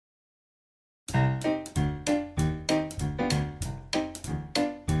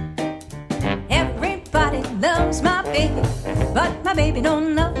loves my baby, but my baby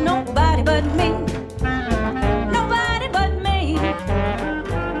don't love nobody but me. Nobody but me.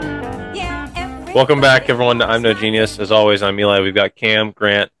 Yeah, Welcome back, everyone, to I'm No Genius. As always, I'm Eli. We've got Cam,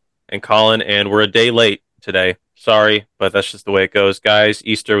 Grant, and Colin, and we're a day late today. Sorry, but that's just the way it goes. Guys,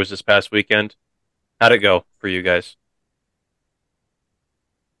 Easter was this past weekend. How'd it go for you guys?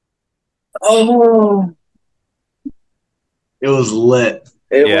 Oh, it was lit.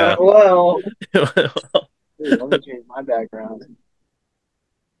 It Yeah. went well. Let me change my background.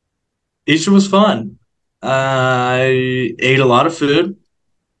 Easter was fun. I ate a lot of food.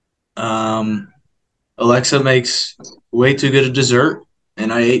 Alexa makes way too good a dessert,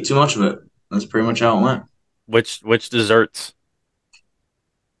 and I ate too much of it. That's pretty much how it went. Which desserts?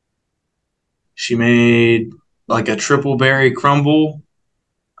 She made like a triple berry crumble,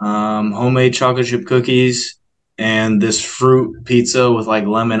 homemade chocolate chip cookies, and this fruit pizza with like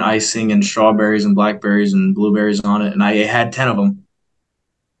lemon icing and strawberries and blackberries and blueberries on it. And I had 10 of them.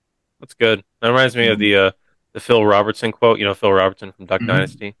 That's good. That reminds me of the Phil Robertson quote. You know, Phil Robertson from Duck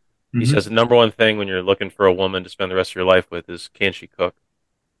Dynasty. He says the number one thing when you're looking for a woman to spend the rest of your life with is, can she cook?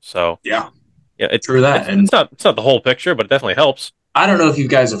 So yeah, True that. It's not the whole picture, but it definitely helps. I don't know if you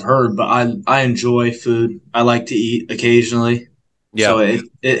guys have heard, but I enjoy food. I like to eat occasionally. Yeah. So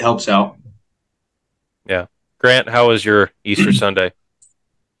it helps out. Yeah. Grant, how was your Easter Sunday?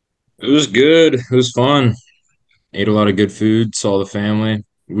 It was good. It was fun. Ate a lot of good food, saw the family.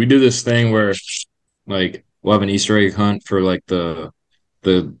 We do this thing where like we'll have an Easter egg hunt for like the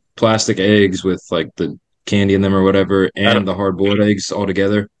plastic eggs with like the candy in them or whatever, and the hard-boiled eggs all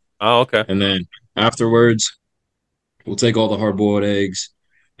together. Oh, okay. And then afterwards, we'll take all the hard-boiled eggs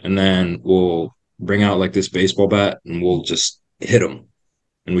and then we'll bring out like this baseball bat and we'll just hit them.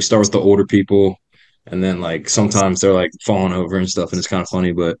 And we start with the older people, and then like sometimes they're like falling over and stuff, and it's kind of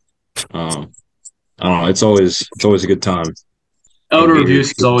funny, but I don't know. It's always a good time. Elder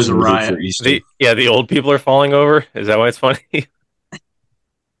abuse is always a riot. The old people are falling over. Is that why it's funny?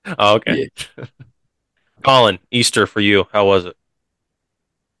 Oh, okay. Yeah. Colin, Easter for you. How was it?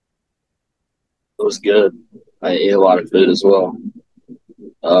 It was good. I ate a lot of food as well.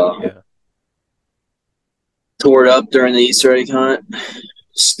 Tore it up during the Easter egg hunt.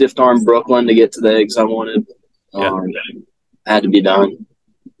 Stiff arm Brooklyn to get to the eggs I wanted. Had to be done.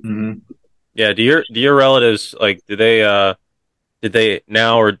 Mm-hmm. Yeah. Do your relatives like? Did they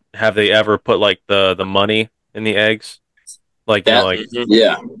now, or have they ever put like the money in the eggs? Like that,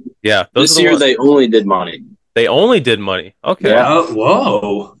 yeah. This year they only did money. They only did money. Okay. Yeah.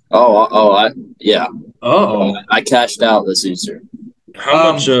 Whoa. I cashed out this Easter.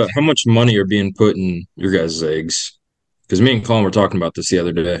 How much money are being put in your guys' eggs? Because me and Colin were talking about this the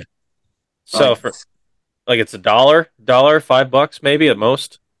other day. So for like it's $1, $5 maybe at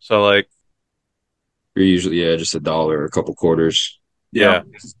most. So like you're usually just $1 or a couple quarters. Yeah.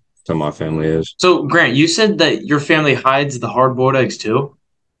 So my family is. So Grant, you said that your family hides the hard-boiled eggs too.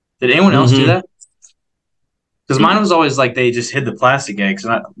 Did anyone else do that? Because mine was always like they just hid the plastic eggs,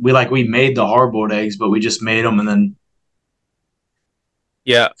 and we made the hard-boiled eggs, but we just made them and then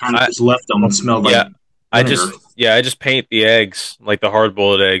just left them and smelled like vinegar. I just paint the eggs, like the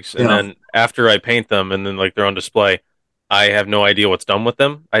hard-boiled eggs, and then after I paint them and then like they're on display, I have no idea what's done with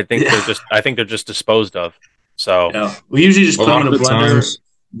them. I think they're just disposed of. So we usually just put them in a blender,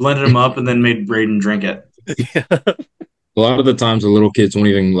 blended them up, and then made Braden drink it. A lot of the times the little kids won't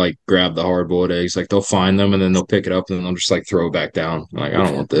even like grab the hard-boiled eggs. Like they'll find them and then they'll pick it up and then they'll just like throw it back down. Like, I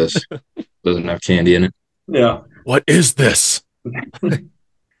don't want this. Doesn't have candy in it. Yeah. What is this?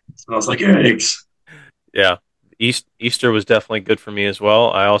 Smells like eggs. Yeah. Easter was definitely good for me as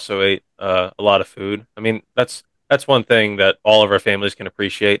well. I also ate a lot of food. I mean, that's one thing that all of our families can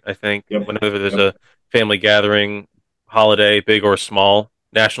appreciate, I think. Whenever there's a family gathering, holiday, big or small,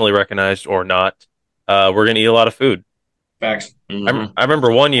 nationally recognized or not, we're going to eat a lot of food. Facts. I remember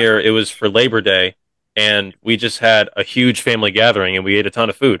one year it was for Labor Day, and we just had a huge family gathering, and we ate a ton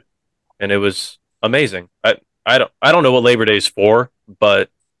of food, and it was amazing. I don't know what Labor Day is for, but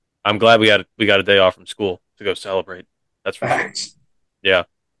I'm glad we got a day off from school to go celebrate. That's for sure. Yeah.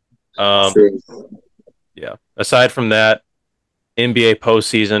 Yeah. Aside from that, NBA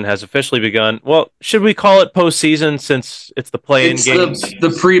postseason has officially begun. Well, should we call it postseason since it's the play-in games?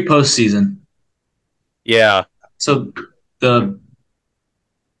 The pre-postseason. Yeah. So the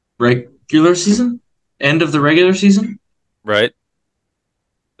regular season? End of the regular season? Right.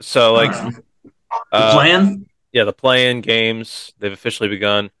 So like the plan? Yeah, the play-in games, they've officially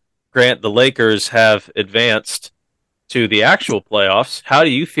begun. Grant, the Lakers have advanced to the actual playoffs. How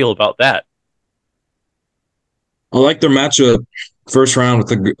do you feel about that? I like their matchup first round with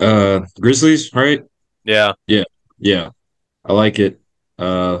the Grizzlies, right? Yeah, Yeah, yeah, I like it.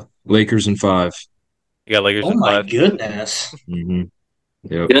 Lakers in 5. you got Lakers Oh in my 5. goodness! Mm-hmm.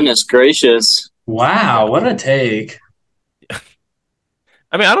 Yep. Goodness gracious. Wow, what a take.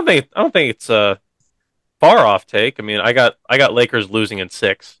 I mean, I don't think it's a far off take. I mean, I got Lakers losing in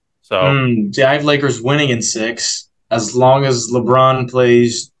 6. So See, I have Lakers winning in 6 as long as LeBron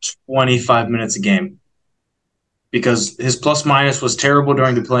plays 25 minutes a game because his plus minus was terrible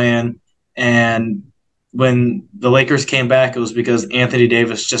during the play-in, and when the Lakers came back, it was because Anthony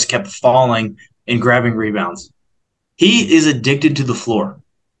Davis just kept falling and grabbing rebounds. He is addicted to the floor.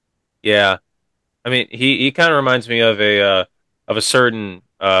 yeah, I mean, he kind of reminds me of a certain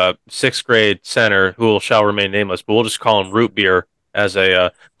 6th grade center who shall remain nameless, but we'll just call him Root Beer as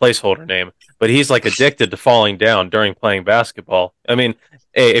a placeholder name. But he's like addicted to falling down during playing basketball. I mean,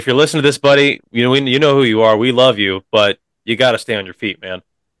 hey, if you're listening to this, buddy, you know who you are. We love you, but you got to stay on your feet, man.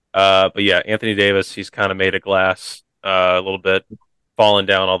 But yeah, Anthony Davis, he's kind of made of glass a little bit, falling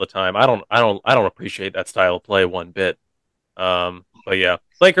down all the time. I don't appreciate that style of play one bit. But yeah,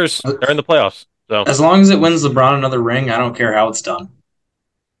 Lakers, they're in the playoffs. So As long as it wins LeBron another ring, I don't care how it's done.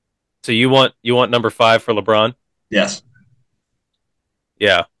 so you want number 5 for LeBron? Yes.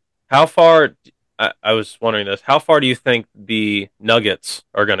 Yeah. How far? I was wondering this. How far do you think the Nuggets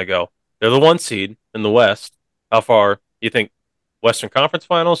are going to go? They're the 1 seed in the West. How far do you think? Western Conference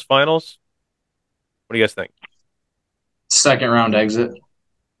Finals? Finals? What do you guys think? Second round exit.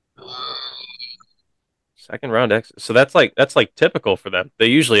 Second round exit. So that's like typical for them. They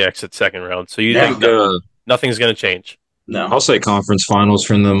usually exit second round. So you Yeah. think that nothing's going to change? No. I'll say conference finals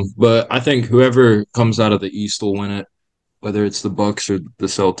from them, but I think whoever comes out of the East will win it, whether it's the Bucks or the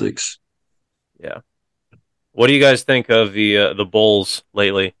Celtics. Yeah. What do you guys think of the Bulls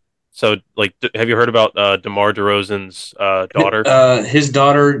lately? So, like, have you heard about DeMar DeRozan's daughter? His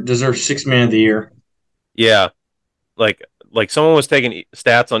daughter deserves 6 man of the year. Yeah, like someone was taking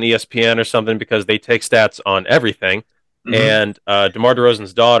stats on ESPN or something because they take stats on everything, Mhm. and DeMar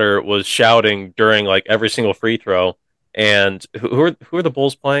DeRozan's daughter was shouting during like every single free throw. And who are the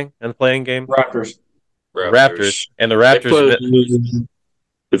Bulls playing in the playing game? Raptors. Raptors, and the They Raptors.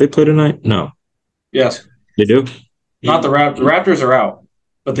 Did they play tonight? No, Yes. they do. Not the Raptors. The Raptors are out,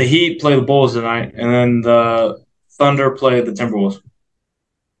 but the Heat play the Bulls tonight, and then the Thunder play the Timberwolves.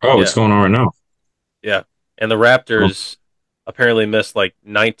 Oh, Yeah. it's going on right now. Yeah, and the Raptors apparently missed like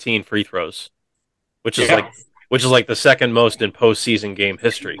 19 free throws, which is Yeah. like the second most in postseason game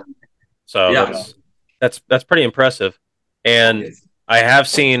history. So Yeah. that's pretty impressive. And I have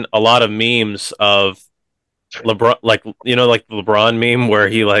seen a lot of memes of LeBron, like like the LeBron meme where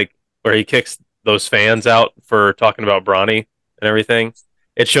he kicks those fans out for talking about Bronny and everything.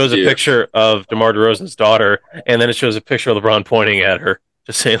 It shows a Yeah. picture of DeMar DeRozan's daughter, and then it shows a picture of LeBron pointing at her,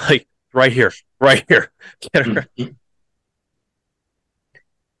 just saying like, right here, right here. Get her.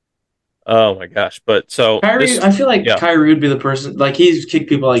 Oh my gosh! But so Kyrie, I feel like yeah. Kyrie would be the person. Like he's kicked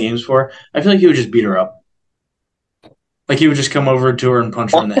people out of games for. I feel like he would just beat her up. Like he would just come over to her and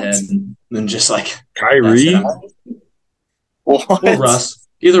punch her in the head, and then just like Kyrie? that's it. What? Or Russ,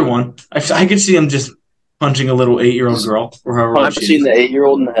 either one. I could see him just punching a little 8-year-old girl or however old she Punching is. the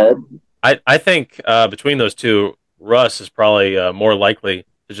 8-year-old in the head. I think between those two, Russ is probably more likely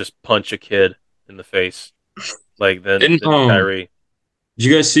to just punch a kid in the face, like than Kyrie. Did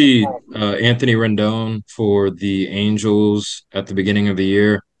you guys see Anthony Rendon for the Angels at the beginning of the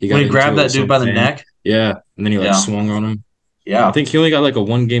year? When he grabbed that dude by the neck. Yeah, and then he Yeah. swung on him. Yeah. I think he only got like a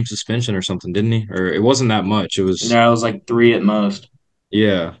 1-game suspension or something, didn't he? Or it wasn't that much. It was No, it was like 3 at most.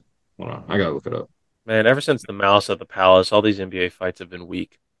 yeah. Hold on, I gotta look it up. Man, ever since the Mouse at the Palace, all these NBA fights have been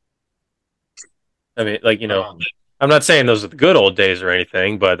weak. I mean, like I'm not saying those are the good old days or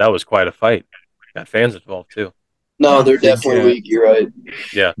anything, but that was quite a fight. Got fans involved too. No, they're Big definitely Cat. weak. You're right.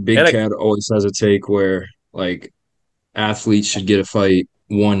 Yeah, Big And Cat always has a take where like athletes should get a fight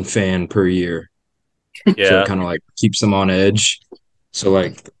 1 fan per year. So yeah, it kind of like keeps them on edge. So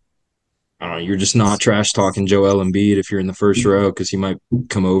like I don't know, you're just not trash talking Joel Embiid if you're in the first row because he might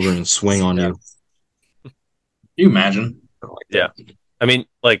come over and swing on you. Can you imagine? Like yeah. that. I mean,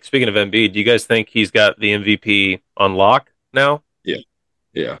 like speaking of Embiid, do you guys think he's got the MVP on lock now? Yeah.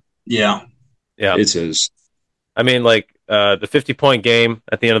 Yeah. Yeah. It's his. I mean, like the 50-point game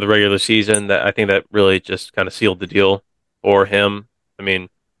at the end of the regular season. That I think that really just kind of sealed the deal for him. I mean,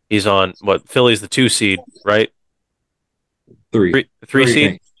 he's on what Philly's the 2 seed, right? 3. Three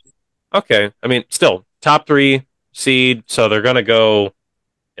seed. Okay, I mean, still top 3 seed, so they're gonna go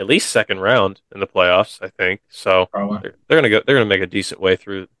at least second round in the playoffs, I think. So Probably. they're gonna make a decent way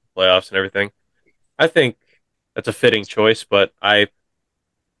through the playoffs and everything. I think that's a fitting choice, but I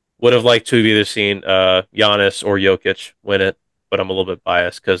would have liked to have either seen Giannis or Jokic win it, but I'm a little bit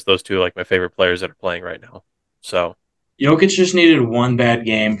biased because those two are like my favorite players that are playing right now. So Jokic just needed one bad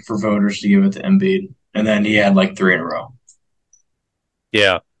game for voters to give it to Embiid, and then he had like 3 in a row.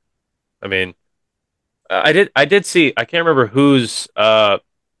 yeah, I mean, I did see. I can't remember whose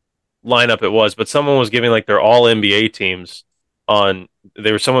lineup it was, but someone was giving like their all NBA teams on.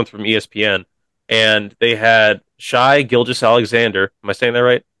 They were someone from ESPN, and they had Shai Gilgeous-Alexander. Am I saying that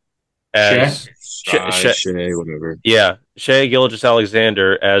right? As Shea, whatever. Yeah, Shai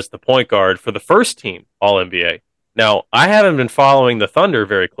Gilgeous-Alexander as the point guard for the first team All NBA. Now, I haven't been following the Thunder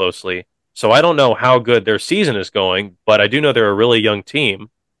very closely, so I don't know how good their season is going, but I do know they're a really young team,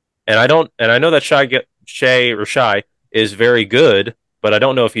 and I know that Shai is very good, but I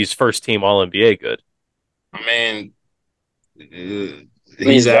don't know if he's first team All NBA good. I mean,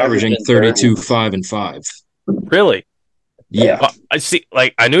 he's averaging 32, 5, and 5. Really? Yeah. I see.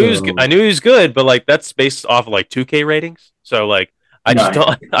 Like I knew he was good, but like that's based off of like 2K ratings. So like I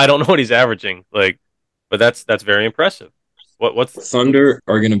don't know what he's averaging. Like, but that's very impressive. What's Thunder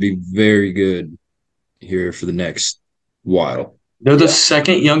are going to be very good here for the next while. They're the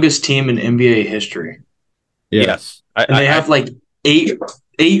second youngest team in NBA history. Yeah. Yes, and they have like eight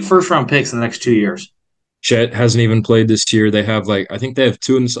first-round picks in the next 2 years. Chet hasn't even played this year. They have I think they have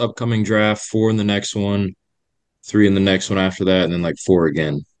 2 in this upcoming draft, 4 in the next one, 3 in the next one after that, and then like 4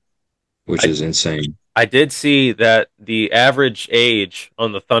 again, which is insane. I did see that the average age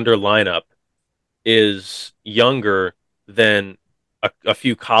on the Thunder lineup is younger than a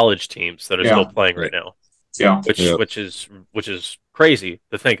few college teams that are still playing right now. Yeah, which is crazy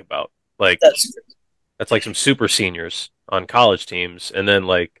to think about. Like that's like some super seniors on college teams, and then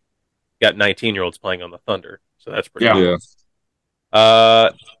like got 19-year-olds playing on the Thunder. So that's pretty cool.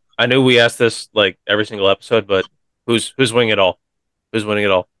 I knew we asked this like every single episode, but who's winning it all? Who's winning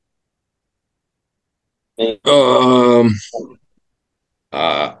it all?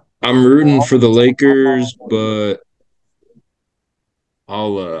 I'm rooting for the Lakers, but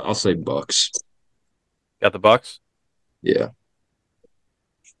I'll say Bucks. Got the Bucks? Yeah.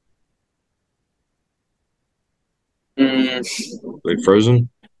 Wait, frozen?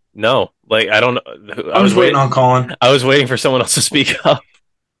 No, like I don't know. I was waiting on Colin. I was waiting for someone else to speak up.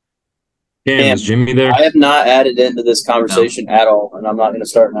 Cam, is Jimmy there? I have not added into this conversation at all, and I'm not going to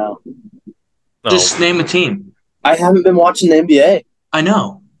start now. No. Just name a team. I haven't been watching the NBA. I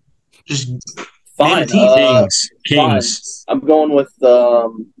know. Just Fine. name a team. Kings. I'm going with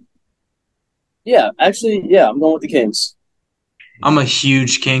I'm going with the Kings. I'm a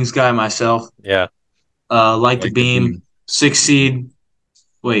huge Kings guy myself. Yeah. Like the beam. 6 seed.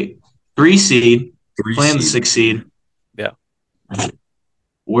 Wait. 3 seed. Playing the 6 seed. Yeah.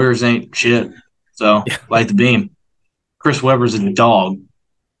 Warriors ain't shit. So, light the beam. Chris Webber's a dog.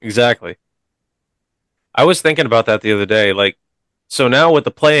 Exactly. I was thinking about that the other day. Like, so now with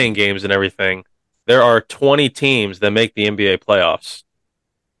the playing games and everything, there are 20 teams that make the NBA playoffs.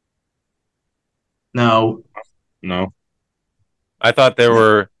 No. I thought there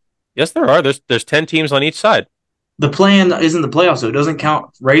were. Yes, there are. There's 10 teams on each side. The plan isn't the playoffs, so it doesn't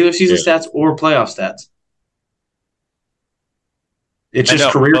count regular season stats or playoff stats. It's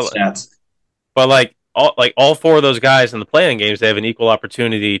just career stats. But like all 4 of those guys in the playing games, they have an equal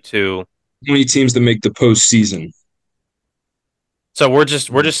opportunity to. How many teams that make the postseason? So we're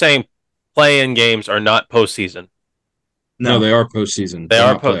just saying play-in games are not postseason. No, they are postseason. They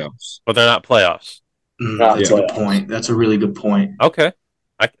are playoffs, but they're not playoffs. That's a good point. That's a really good point. Okay,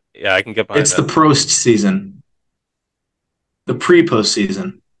 I can get behind It's that. the prost season, the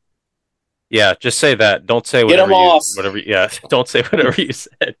pre-postseason. Yeah, just say that. Don't say whatever. Get them off. Whatever. Yeah, don't say whatever you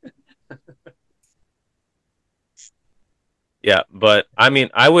said. Yeah, but I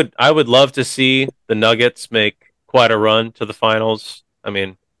mean, I would love to see the Nuggets make quite a run to the finals. I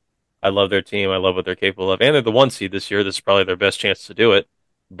mean, I love their team. I love what they're capable of, and they're the 1 seed this year. This is probably their best chance to do it.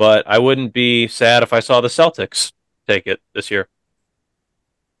 But I wouldn't be sad if I saw the Celtics take it this year,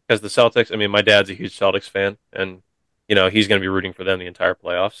 because the Celtics. I mean, my dad's a huge Celtics fan, and he's going to be rooting for them the entire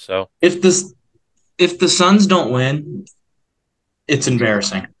playoffs. So if the Suns don't win, it's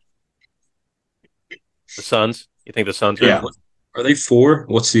embarrassing. The Suns. You think the Suns are? Yeah. Are they 4?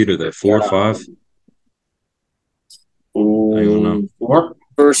 What seed are they? 4 or 5? I don't know. 4?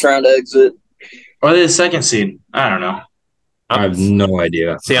 First round exit. Or are they the 2nd seed? I don't know. I have no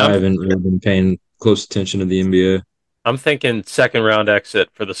idea. I haven't really been paying close attention to the NBA. I'm thinking 2nd round exit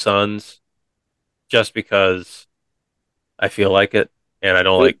for the Suns, just because I feel like it, and I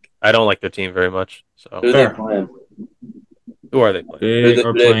don't like their team very much. So who are they playing? Who are they playing? They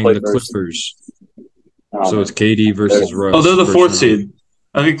are playing the Clippers. So it's KD versus Russ. Oh, they're the 4th seed.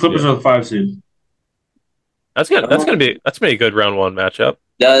 I think Clippers are the 5 seed. That's good. That's gonna be a good round one matchup.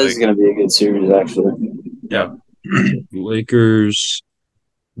 That is going to be a good series, actually. Yeah. Lakers,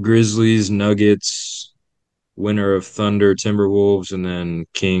 Grizzlies, Nuggets, winner of Thunder, Timberwolves, and then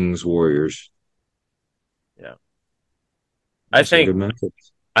Kings, Warriors. Yeah. I That's some think good matchups.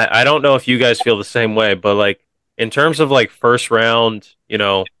 I don't know if you guys feel the same way, but like in terms of like first round,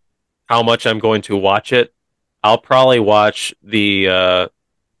 how much I'm going to watch it, I'll probably watch the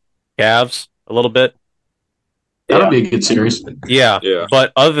Cavs a little bit. That'll be a good series. Yeah. Yeah.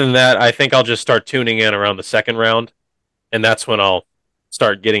 But other than that, I think I'll just start tuning in around the second round, and that's when I'll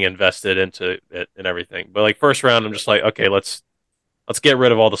start getting invested into it and everything. But like first round, I'm just like, okay, let's get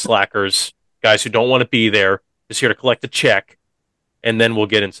rid of all the slackers, guys who don't want to be there, just here to collect a check, and then we'll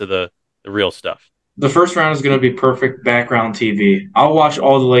get into the real stuff. The first round is going to be perfect background TV. I'll watch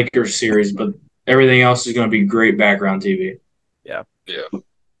all the Lakers series, but everything else is going to be great background TV. Yeah. Yeah.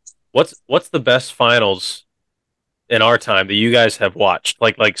 What's the best finals in our time that you guys have watched?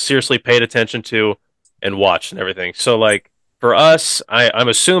 Like seriously paid attention to and watched and everything. So like for us, I'm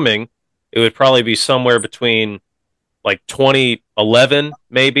assuming it would probably be somewhere between like 2011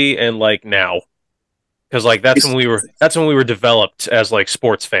 maybe and like now. Because like that's when we were developed as like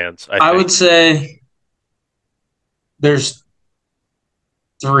sports fans. I think. would say there's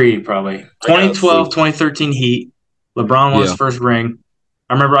 3 probably. 2012, 2013 Heat. LeBron won his first ring.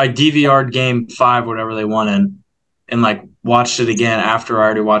 I remember I DVR'd game 5, whatever they won in, and like watched it again after I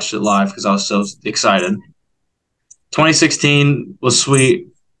already watched it live because I was so excited. 2016 was sweet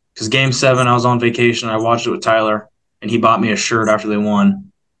because game 7 I was on vacation. I watched it with Tyler, and he bought me a shirt after they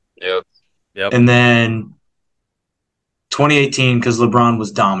won. Yep. And then 2018 because LeBron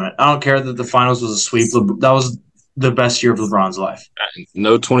was dominant. I don't care that the finals was a sweep. That was the best year of LeBron's life.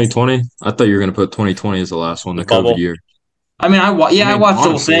 No 2020? I thought you were going to put 2020 as the last one, the COVID year. I mean, I watched honestly, the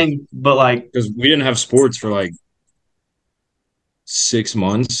whole thing, but like because we didn't have sports for like 6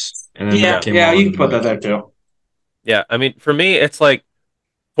 months, and then that came yeah, on you can put that there too. Yeah, I mean, for me, it's like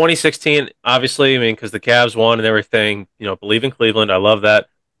 2016. Obviously, I mean, because the Cavs won and everything. Believe in Cleveland. I love that.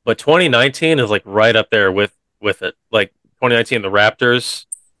 But 2019 is like right up there with it. Like 2019, the Raptors.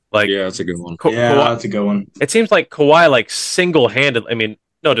 Like yeah, that's a good one. That's a good one. It seems like Kawhi like single-handed. I mean,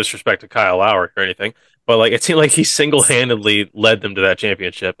 no disrespect to Kyle Lowry or anything, but like it seemed like he single-handedly led them to that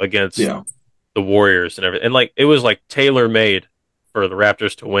championship against the Warriors and everything. And like it was like tailor-made for the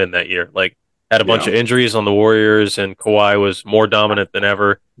Raptors to win that year. Like had a bunch of injuries on the Warriors, and Kawhi was more dominant than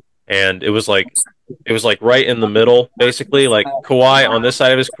ever. And it was like right in the middle, basically. Like Kawhi on this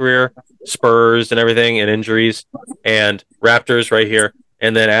side of his career, Spurs and everything, and injuries, and Raptors right here.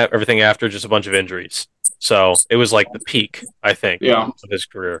 And then everything after, just a bunch of injuries. So it was like the peak, I think, of his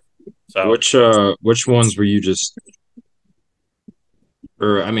career. So which ones were you just,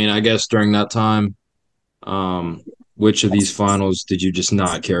 or I mean, I guess during that time, which of these finals did you just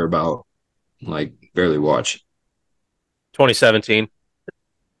not care about, like barely watch? 2017.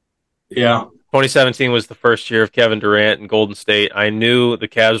 Yeah. 2017 was the first year of Kevin Durant and Golden State. I knew the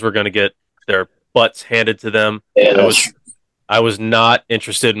Cavs were going to get their butts handed to them. Yeah, I was not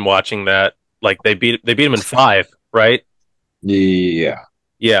interested in watching that. Like they beat them in 5, right? Yeah.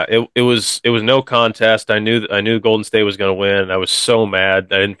 Yeah, it was no contest. I knew Golden State was going to win. And I was so mad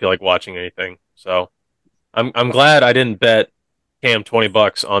I didn't feel like watching anything. So I'm glad I didn't bet Cam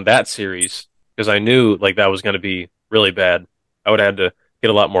 $20 on that series because I knew like that was going to be really bad. I would have had to get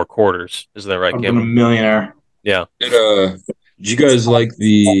a lot more quarters. Isn't that right, I've Cam? been a millionaire. Yeah. Did you guys like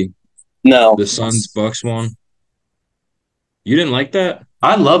the Suns Bucks one? You didn't like that?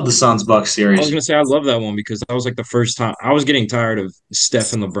 I love the Suns Bucks series. I was gonna say I love that one because that was like the first time I was getting tired of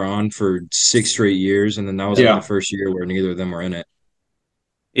Steph and LeBron for 6 straight years, and then that was like the first year where neither of them were in it.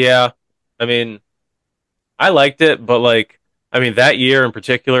 Yeah, I mean, I liked it, but like, I mean, that year in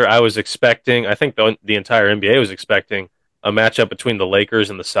particular, I was expecting. I think the entire NBA was expecting a matchup between the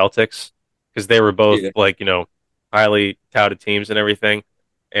Lakers and the Celtics because they were both like highly touted teams and everything,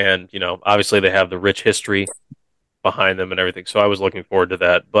 and obviously they have the rich history behind them and everything. So I was looking forward to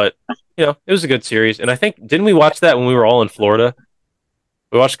that. But it was a good series, and I think didn't we watch that when we were all in Florida?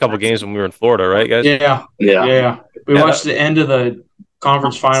 We watched a couple games when we were in Florida, right, guys? Yeah. We watched the end of the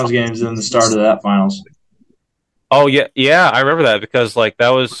conference finals games and then the start of that finals. Oh yeah, I remember that because like that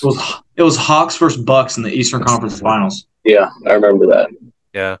was it was Hawks versus Bucks in the Eastern Conference Finals. Yeah, I remember that.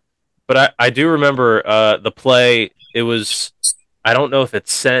 Yeah, but I do remember the play. It was I don't know if it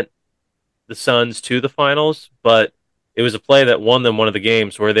sent the Suns to the finals, but it was a play that won them one of the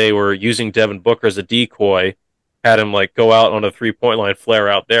games where they were using Devin Booker as a decoy, had him like go out on a 3-point line, flare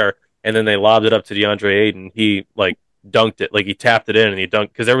out there, and then they lobbed it up to DeAndre Ayton. He like dunked it. Like he tapped it in and he dunked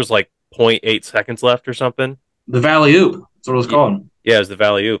because there was like 0.8 seconds left or something. The Valley Oop. That's what it was called. Yeah, it was the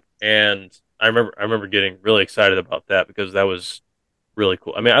Valley Oop, and I remember getting really excited about that because that was really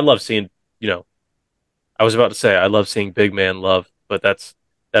cool. I mean, I love seeing, I was about to say I love seeing big man love, but that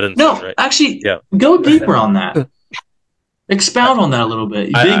doesn't sound No, right. actually, Yeah. go deeper on that. Expound on that a little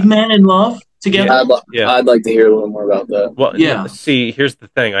bit. I- Big men in love together. Yeah. I'd like to hear a little more about that. Well, Yeah. see, here's the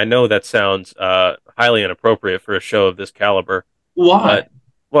thing. I know that sounds highly inappropriate for a show of this caliber. Why?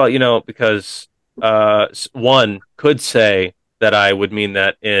 Well, because one could say that I would mean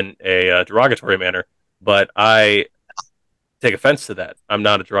that in a derogatory manner, but I take offense to that. I'm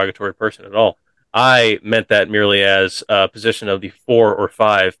not a derogatory person at all. I meant that merely as a position of the 4 or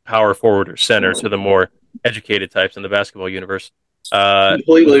 5 power forward or center to the more educated types in the basketball universe.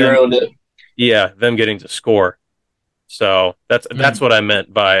 Completely ruined it. Yeah, them getting to score. So that's what I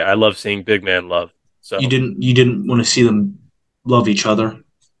meant by I love seeing big man love. So You didn't want to see them love each other.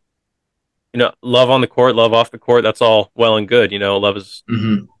 love on the court, love off the court. That's all well and good. Love is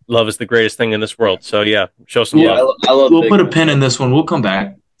Mm-hmm. love is the greatest thing in this world. So yeah, show some Yeah, love. I love We'll big put a men. pin in this one. We'll come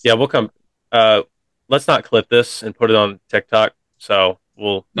back. Yeah, we'll come. Let's not clip this and put it on TikTok. So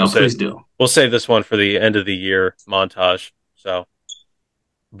No, we'll please do. we'll save this one for the end of the year montage. So,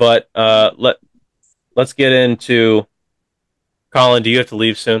 but let's get into Colin. Do you have to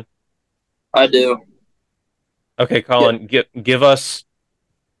leave soon? I do. Okay, Colin, give us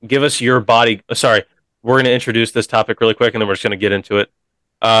your body. Sorry, we're going to introduce this topic really quick, and then we're just going to get into it.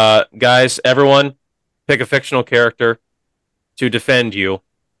 Guys, everyone, pick a fictional character to defend you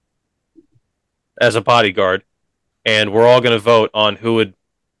as a bodyguard, and we're all going to vote on who would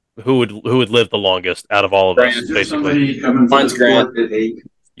live the longest out of all of us. Basically, Mine's Grant.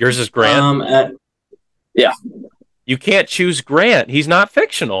 yours is Grant. Yeah. You can't choose Grant. He's not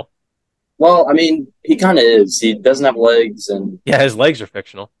fictional. Well, I mean, he kind of is. He doesn't have legs, and Yeah, his legs are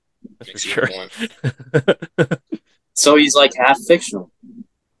fictional. That's for sure. so he's like half fictional.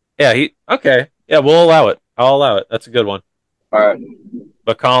 Yeah, okay. Yeah, we'll allow it. I'll allow it. That's a good one. All right.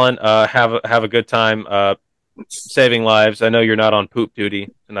 But Colin, have a good time saving lives. I know you're not on poop duty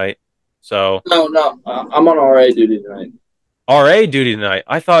tonight, so No, I'm on RA duty tonight. RA duty tonight.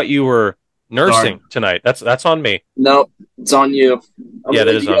 I thought you were nursing tonight. That's on me. No, it's on you. Yeah,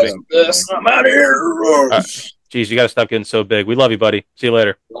 that is on me. I'm out of here. Geez, you got to stop getting so big. We love you, buddy. See you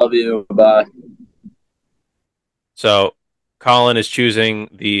later. Love you. Bye. So, Colin is choosing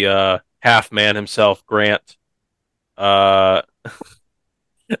the half man himself, Grant. Grant,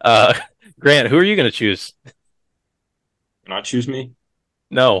 who are you going to choose? Not choose me.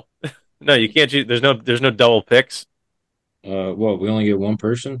 No, no, you can't choose. There's no double picks. Well, we only get one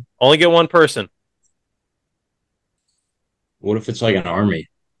person. Only get one person. What if it's like an army?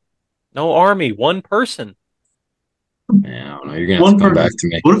 No army, one person. Yeah, I don't know. You're gonna have to come back to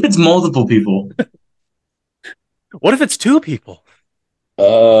me. What if it's multiple people? What if it's 2 people?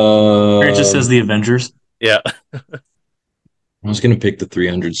 It just says the Avengers. Yeah, I was gonna pick the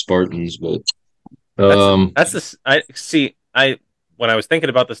 300 Spartans, but that's this. I see. When I was thinking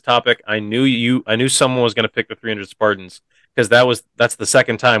about this topic, I knew someone was going to pick the 300 Spartans because that's the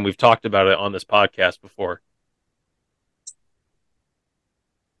second time we've talked about it on this podcast before.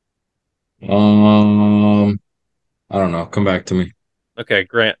 I don't know. Come back to me. Okay,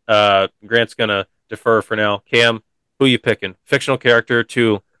 Grant's gonna defer for now. Cam, who you picking? Fictional character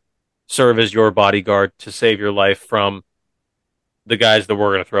to serve as your bodyguard to save your life from the guys that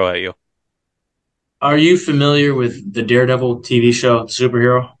we're gonna throw at you. Are you familiar with the Daredevil TV show,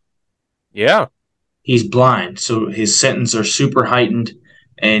 superhero? Yeah. He's blind, so his sentences are super heightened,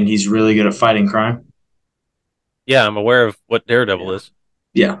 and he's really good at fighting crime. Yeah, I'm aware of what Daredevil is.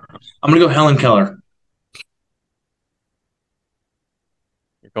 Yeah. I'm going to go Helen Keller.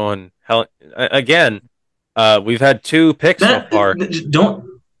 You're going Helen again. We've had 2 picks so far.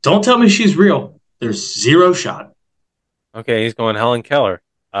 Don't tell me she's real. There's 0 shot. Okay, he's going Helen Keller.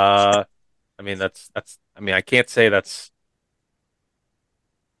 I mean I can't say that's.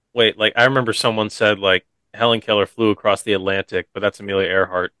 Wait, like I remember someone said like Helen Keller flew across the Atlantic, but that's Amelia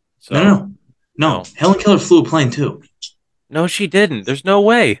Earhart. So No. Helen Keller flew a plane too. No, she didn't. There's no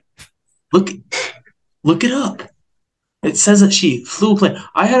way. Look it up. It says that she flew a plane.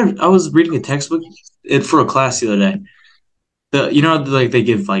 I was reading a textbook for a class the other day. Like they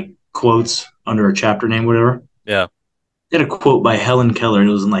give like quotes under a chapter name, whatever. Yeah. They had a quote by Helen Keller, and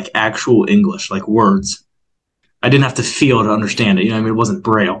it was in like actual English, like words. I didn't have to feel to understand it. It wasn't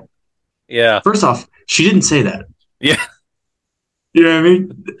Braille. Yeah. First off, she didn't say that. Yeah. You know what I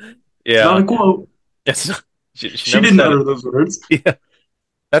mean? Yeah. Not a quote. It's She didn't utter those words. Yeah.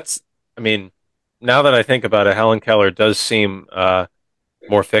 I mean, now that I think about it, Helen Keller does seem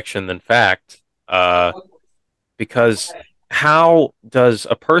more fiction than fact. Because how does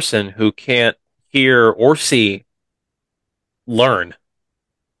a person who can't hear or see learn?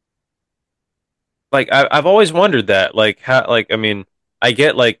 Like I've always wondered that. Like how, like I mean, I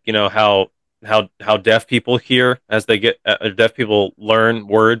get like how deaf people hear as they get deaf people learn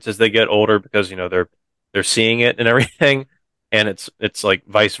words as they get older because they're seeing it and everything, and it's like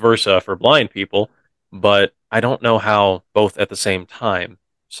vice versa for blind people. But I don't know how both at the same time.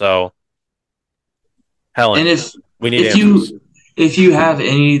 So And Helen, if we need if answers. you have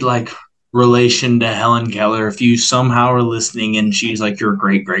any like relation to Helen Keller, if you somehow are listening and she's like your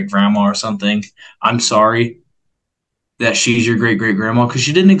great great grandma or something, I'm sorry that she's your great great grandma because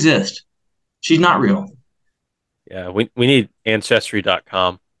she didn't exist. She's not real. Yeah, we need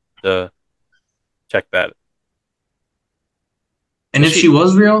ancestry.com to check that. And if she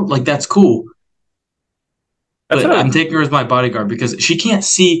was real, like that's cool. That's But what I'm taking her as my bodyguard because she can't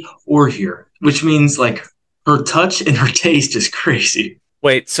see or hear, which means like her touch and her taste is crazy.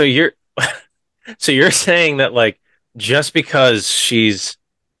 wait, so you're so you're saying that like just because she's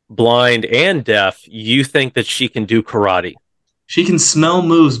blind and deaf, you think that she can do karate? She can smell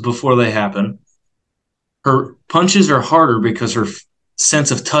moves before they happen. Her punches are harder because her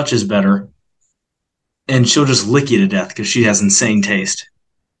sense of touch is better, and she'll just lick you to death because she has insane taste.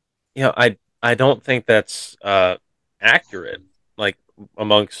 I don't think that's accurate, like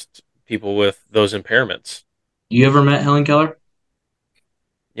amongst people with those impairments. You ever met Helen Keller?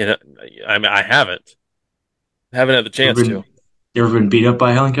 You know, I mean, I haven't had the You chance ever to. been, you ever been beat up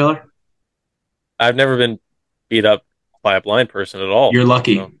by Helen Keller? I've never been beat up by a blind person at all. You're So,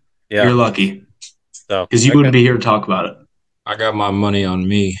 lucky. yeah. You're lucky So, because you okay. wouldn't be here to talk about it. I got my money on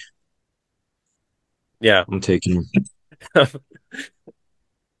me. Yeah. I'm taking.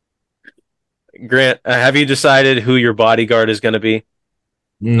 Grant, have you decided who your bodyguard is going to be?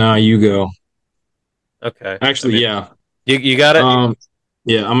 Nah, you go. Okay. Actually, yeah. You got it?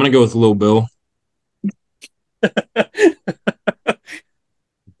 Yeah, I'm gonna go with Lil Bill.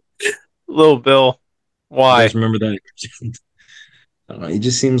 Little Bill. You Why? guys remember that? I don't know. He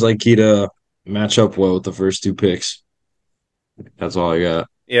just seems like he'd match up well with the first two picks. That's all I got.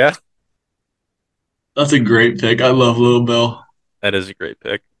 Yeah, That's a great pick. I love Little Bill. that is a great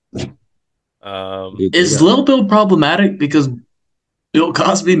pick. Dude, Is Little Bill problematic because Bill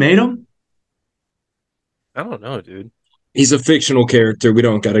Cosby made him? I don't know, dude. he's a fictional character. We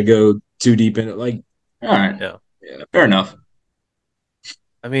don't got to go too deep in it. Like, All right. Yeah. Fair enough.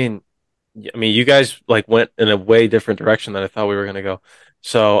 I mean, you guys like went in a way different direction than I thought we were gonna go.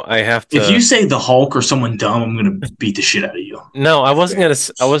 So I have to. If you say the Hulk or someone dumb, I'm gonna beat the shit out of you. No, I wasn't gonna.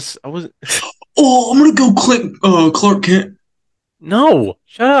 I was. Oh, I'm gonna go Clark Kent. No,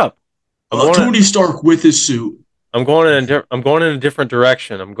 shut up. Tony Stark with his suit. I'm going in a different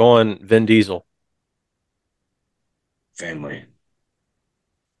direction. I'm going Vin Diesel. Family. I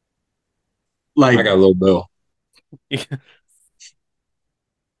Like, got Lil Bill.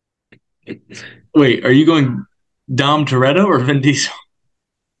 wait, are you going Dom Toretto or Vin Diesel?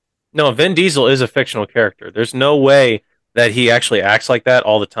 No, Vin Diesel is a fictional character. There's no way that he actually acts like that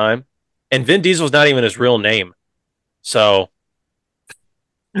all the time. And Vin Diesel's not even his real name. So,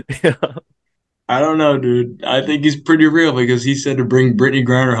 I don't know, dude. I think he's pretty real because he said to bring Brittany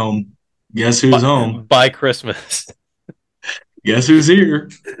Griner home. Guess who's home? by Christmas. Guess who's here?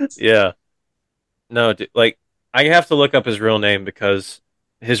 Yeah. No, dude, like I have to look up his real name because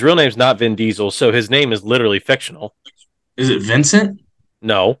his real name's not Vin Diesel, so his name is literally fictional. Is it Vincent?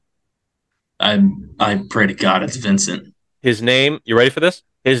 No. I pray to God it's Vincent. His name, you ready for this?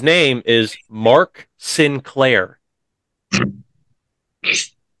 His name is Mark Sinclair.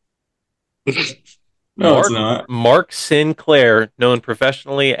 No, it's not. Mark Sinclair, known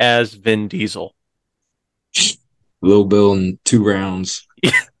professionally as Vin Diesel. Lil Bill in 2 rounds.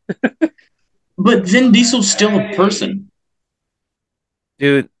 But Vin Diesel's still a person.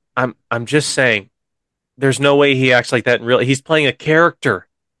 Dude, I'm just saying, there's no way he acts like that in real. He's playing a character.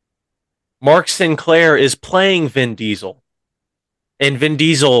 Mark Sinclair is playing Vin Diesel, and Vin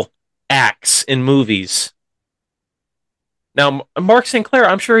Diesel acts in movies. Now, Mark Sinclair,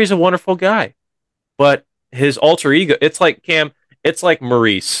 I'm sure he's a wonderful guy, but his alter ego, it's like Cam, it's like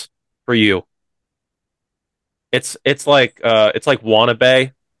Maurice for you. It's like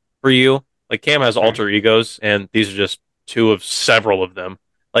Wannabe for you. Like Cam has alter egos, and these are just two of several of them.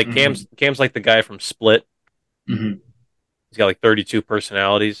 Like Cam's like the guy from Split. Mm-hmm. He's got like 32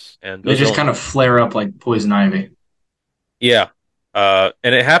 personalities, and They just kind of flare up like poison ivy. Yeah, and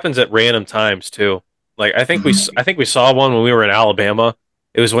it happens at random times too. Like I think we saw one when we were in Alabama.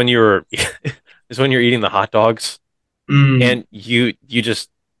 It was when you were it is when you're eating the hot dogs Mm, and you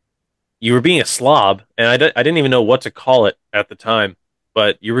were being a slob, and I didn't even know what to call it at the time,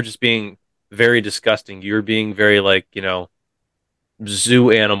 but you were just being very disgusting. You were being very like,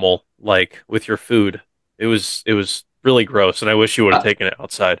 zoo animal like with your food. It was really gross, and I wish you would have I, taken it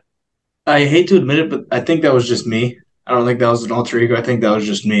outside. I hate to admit it, but I think that was just me. I don't think that was an alter ego. I think that was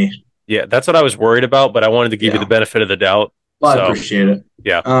just me. Yeah, that's what I was worried about, but I wanted to give you the Yeah. benefit of the doubt. Well, I So, appreciate it.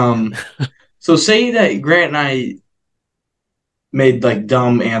 yeah, So say that Grant and I made like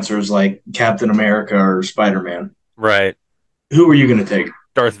dumb answers like Captain America or Spider Man. right. Who are you going to take?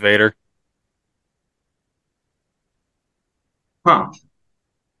 Darth Vader. Huh? I'm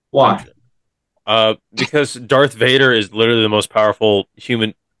Why? because Darth Vader is literally the most powerful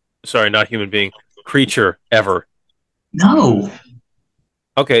human, sorry, not human being, creature ever. No.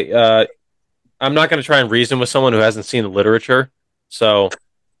 Okay, I'm not going to try and reason with someone who hasn't seen the literature. So,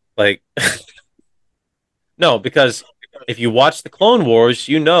 like, no, because if you watch the Clone Wars,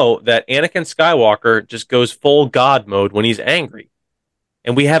 you know that Anakin Skywalker just goes full God mode when he's angry,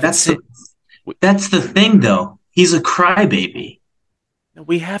 and That's the that's the thing though. He's a crybaby.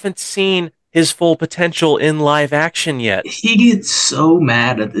 we haven't seen his full potential in live action yet. He gets so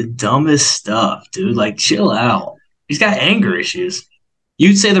mad at the dumbest stuff, dude. Like, chill out. He's got anger issues.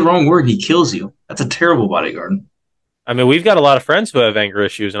 You'd say the wrong word, he kills you. That's a terrible bodyguard. I mean, we've got a lot of friends who have anger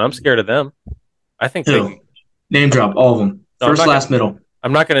issues, and I'm scared of them. I think they Who? Name drop all of them. No, First, last, middle.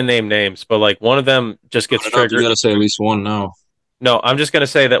 I'm not going to name names, but like one of them just gets You triggered. gotta say at least one now. No, I'm just going to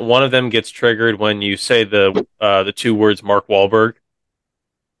say that one of them gets triggered when you say the two words Mark Wahlberg,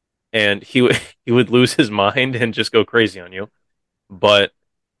 and he would lose his mind and just go crazy on you. But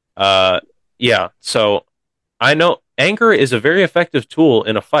yeah, so I know anger is a very effective tool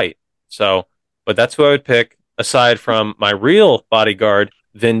in a fight. So, but that's who I would pick aside from my real bodyguard,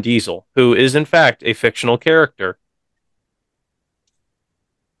 Vin Diesel, who is in fact a fictional character.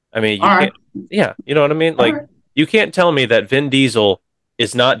 I mean, you All can't, right. yeah, you know what I mean? All Like, right. you can't tell me that Vin Diesel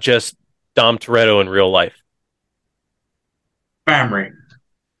is not just Dom Toretto in real life. Family.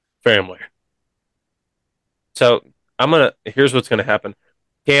 Family. So, here's what's gonna happen.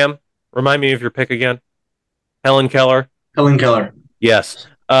 Cam, remind me of your pick again. Helen Keller. Helen Keller. Yes.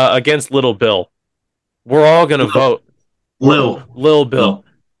 Against Little Bill. We're all gonna vote. Lil Bill.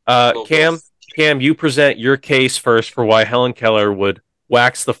 Cam, you present your case first for why Helen Keller would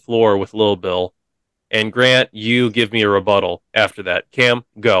wax the floor with Lil Bill. And Grant, you give me a rebuttal after that. Cam,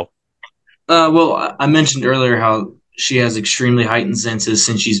 go. Well, I mentioned earlier how she has extremely heightened senses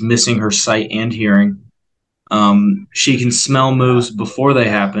since she's missing her sight and hearing. She can smell moves before they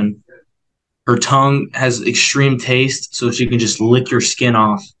happen. Her tongue has extreme taste, so she can just lick your skin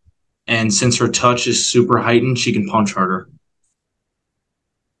off. And since her touch is super heightened, she can punch harder.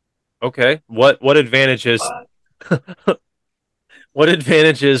 Okay. What advantages what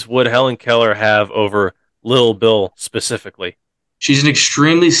advantages would Helen Keller have over Lil Bill specifically? She's an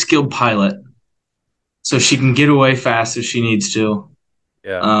extremely skilled pilot, so she can get away fast if she needs to.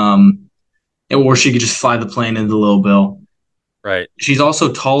 Yeah. Or she could just fly the plane into Lil Bill. Right. She's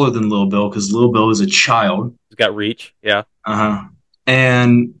also taller than Lil Bill because Lil Bill is a child. He's got reach. Yeah. Uh-huh.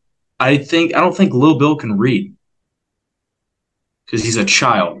 And I don't think Lil Bill can read because he's a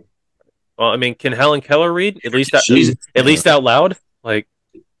child. Well, I mean, can Helen Keller read at least She's at least out loud? Like,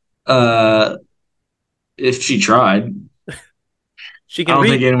 if she tried, she I can don't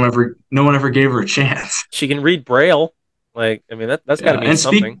read. think no one ever gave her a chance. She can read Braille. Like, I mean, that's got to mean And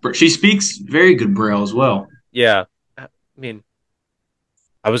something. she speaks very good Braille as well. Yeah. I mean,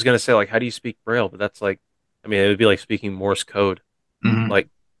 I was gonna say like, how do you speak Braille? But that's like, I mean, it would be like speaking Morse code, Mhm. like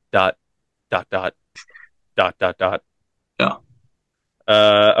dot dot dot dot dot dot. Yeah.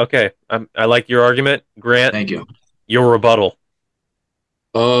 Okay. I like your argument, Grant. Thank you. Your rebuttal.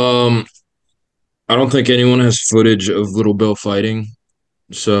 I don't think anyone has footage of Little Bill fighting,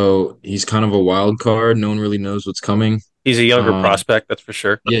 so he's kind of a wild card. No one really knows what's coming. He's a younger prospect, that's for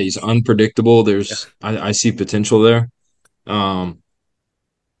sure. Yeah, he's unpredictable. Yeah. I see potential there. Um,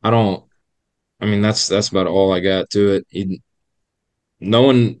 I don't. I mean, that's about all I got to it. No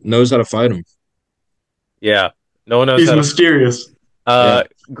one knows how to fight him. Yeah. No one knows He's how to. mysterious.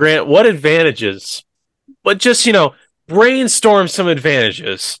 Grant, what advantages? But just, brainstorm some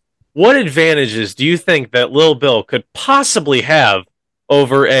advantages. What advantages do you think that Lil Bill could possibly have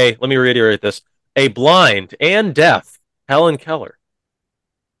over let me reiterate this, a blind and deaf Helen Keller?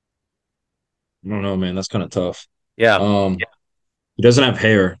 I don't know, man. That's kind of tough. Yeah. He doesn't have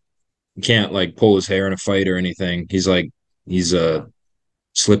hair. He can't like pull his hair in a fight or anything. He's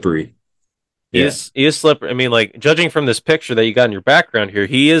slippery. Yeah. He is slippery. I mean, like judging from this picture that you got in your background here,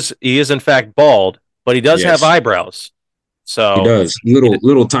 he is in fact bald, but he does have Yes. eyebrows. He So does. he,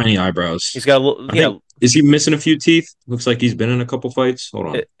 Little tiny eyebrows. he's got a little, I think is he missing a few teeth? Looks like he's been in a couple fights.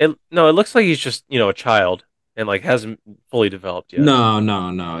 Hold on. no, it looks like he's just a child and like hasn't fully developed yet. No.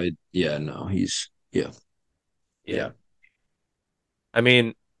 Yeah, no. He's yeah. Yeah, I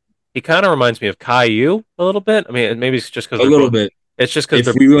mean, he kind of reminds me of Caillou a little bit. I mean, maybe it's just because A they're little both. bit. It's just because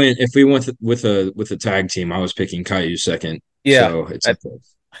they're. If we went with a tag team, I was picking Caillou second. Yeah, So it's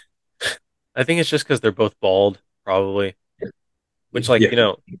I think it's just because they're both bald, probably. Which,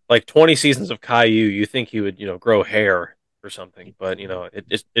 yeah. like 20 seasons of Caillou, you think he would, grow hair or something, but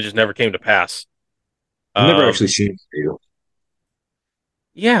it just never came to pass. I've never Um, actually seen Caillou.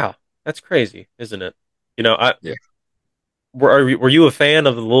 yeah, that's crazy, isn't it? I Yeah. were you a fan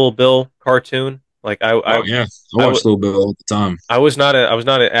of the Little Bill cartoon? Like Oh yeah. I watched Little Bill all the time. I was not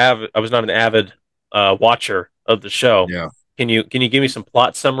an avid watcher of the show. Yeah. Can you give me some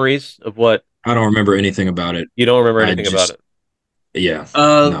plot summaries of what I don't remember anything about it. you don't remember I anything about just it? yeah.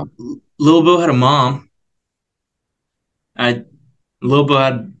 No. Little Bill had a mom. I Little Bill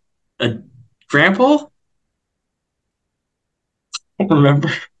had a grandpa. I don't remember.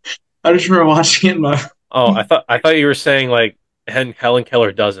 I just remember watching it. Oh, I thought you were saying like Helen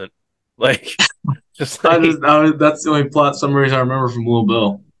Keller doesn't like just like that's the only plot summaries I remember from Little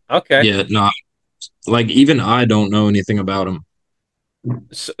Bill. okay. Yeah, no. Like even I don't know anything about him.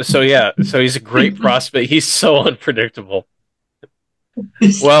 So yeah, so he's a great prospect. He's so unpredictable.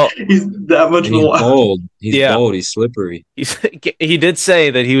 He's, Well, he's that much And he's more. bald. He's yeah, bald. He's slippery. he did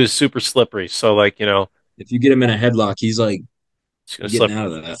say that he was super slippery. So like If you get him in a headlock, he's like he's gonna getting slip. out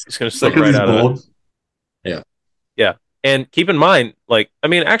of that. He's gonna Is that slip because right he's out of it. bald? Yeah. Yeah, and keep in mind, like I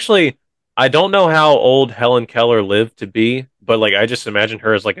mean, actually, I don't know how old Helen Keller lived to be, but like I just imagine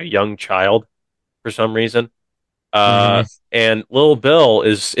her as like a young child for some reason. hmm And Little Bill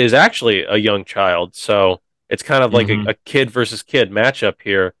is actually a young child, so it's kind of like hmm a kid versus kid matchup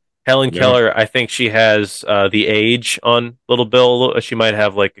here. Helen Yeah. Keller, I think she has the age on Little Bill. She might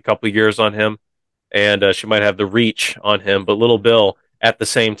have like a couple years on him, and she might have the reach on him. But Little Bill, at the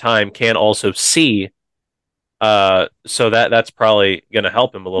same time, can also see. So that's probably going to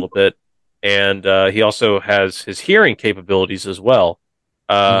help him a little bit, and he also has his hearing capabilities as well.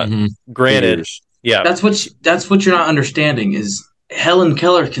 Uh, hmm Granted, Ears. yeah, That's what you're not understanding is Helen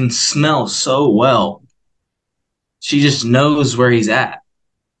Keller can smell so well. She just knows where he's at.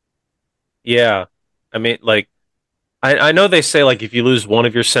 yeah. I mean, like I know they say like if you lose one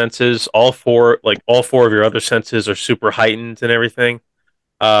of your senses, all four of your other senses are super heightened and everything.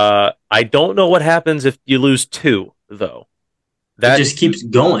 I don't know what happens if you lose two, though. It That just keeps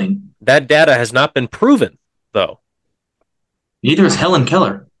going. that data has not been proven, though. Neither is Helen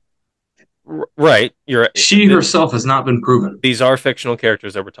Keller. Right? She herself has not been proven. These are fictional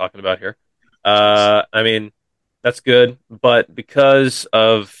characters that we're talking about here. I mean, that's good, but because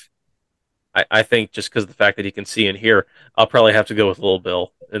of I think just because of the fact that he can see and hear, I'll probably have to go with Little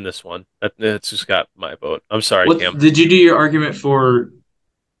Bill in this one. That's just got my vote. I'm sorry, What Cam. did you do your argument for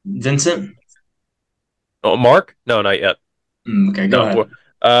Vincent? Oh, Mark? No, not yet. Okay, go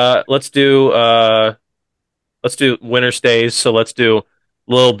ahead. Let's do winner stays. So let's do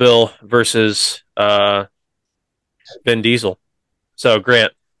Little Bill versus Vin Diesel. So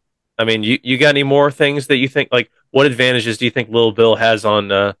Grant, I mean, you got any more things that you think like what advantages do you think Little Bill has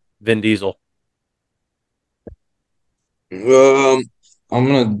on Vin Diesel? I'm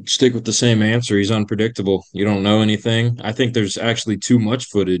gonna stick with the same answer. He's unpredictable. You don't know anything. I think there's actually too much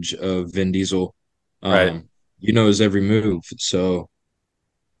footage of Vin Diesel. Right. You know his every move. So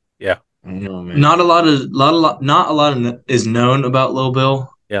Yeah. I don't know, man. Not a lot is known about Lil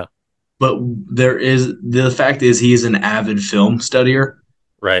Bill. Yeah. But the fact is he's an avid film studier.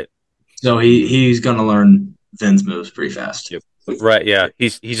 Right. So he's gonna learn Vin's moves pretty fast. Yep. Right. Yeah.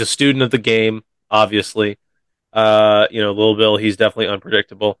 He's a student of the game, obviously. Little Bill, he's definitely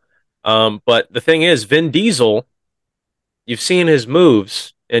unpredictable. But the thing is, Vin Diesel, you've seen his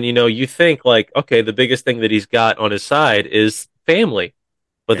moves, and you think like, okay, the biggest thing that he's got on his side is family.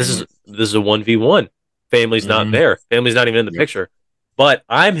 But this is a 1v1. Family's not Mhm. there. Family's not even in the Yep. picture. But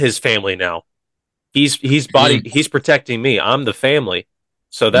I'm his family now. He's protecting me. I'm the family.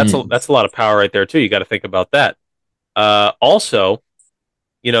 So that's a lot of power right there too. You got to think about that. Also,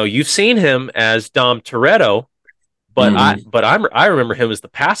 you've seen him as Dom Toretto, but I remember him as the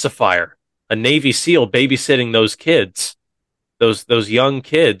pacifier, a Navy SEAL babysitting those kids, those young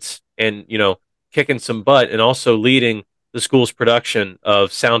kids, and kicking some butt, and also leading the school's production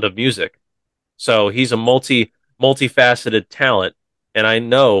of Sound of Music. So he's a multifaceted talent, and I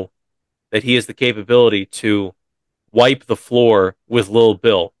know that he has the capability to wipe the floor with Lil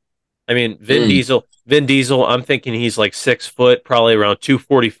Bill. I mean, Mm. Vin Diesel, I'm thinking he's like 6 foot, probably around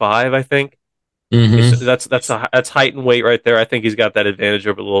 245, I think. Hmm. That's height and weight right there. I think he's got that advantage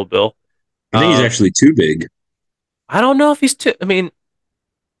over Lil Bill. I think he's Um, actually too big. I don't know if he's too. I mean,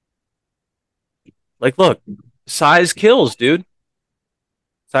 like, look, size kills, dude.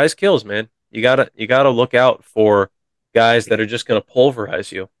 Size kills, man. You gotta look out for guys that are just gonna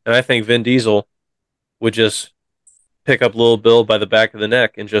pulverize you. And I think Vin Diesel would just pick up Lil Bill by the back of the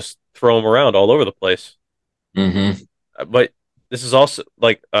neck and just throw him around all over the place. Hmm. But this is also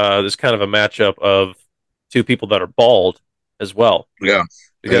like this kind of a matchup of two people that are bald as well. Yeah.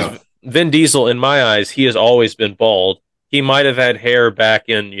 Because Yeah. Vin Diesel, in my eyes, he has always been bald. He might have had hair back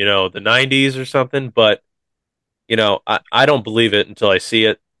in, the 90s or something, but I don't believe it until I see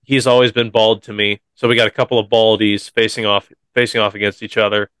it. He's always been bald to me. So we got a couple of baldies facing off against each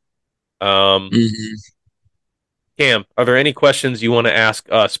other. Um, Hmm. Cam, are there any questions you want to ask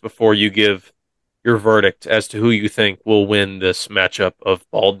us before you give your verdict as to who you think will win this matchup of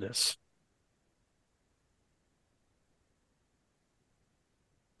baldness?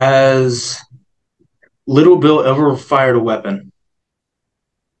 Has Little Bill ever fired a weapon?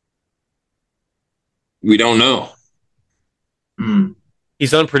 We don't know. Hmm.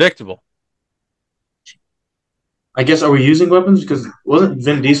 He's unpredictable. I guess, are we using weapons? Because wasn't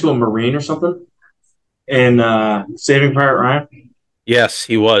Vin Diesel a Marine or something in Saving Private Ryan? Yes,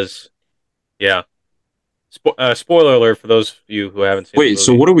 he was. Yeah. Spoiler alert for those of you who haven't seen the Wait,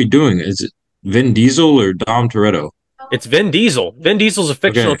 so movie. what are we doing? Is it Vin Diesel or Dom Toretto? It's Vin Diesel. Vin Diesel's a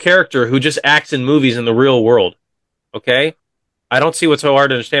fictional Okay. character who just acts in movies in the real world. Okay? I don't see what's so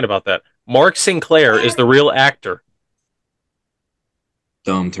hard to understand about that. Mark Sinclair is the real actor.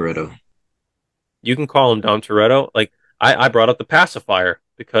 Dom Toretto. You can call him Dom Toretto. Like, I brought up the pacifier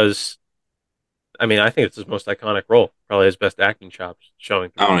because, I mean, I think it's his most iconic role. Probably his best acting chops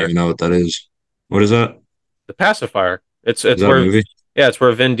showing I through don't there. even know what that is. What is that? The pacifier. It's Is it's that a where movie? yeah, it's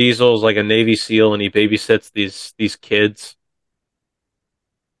where Vin Diesel's like a Navy SEAL and he babysits these kids.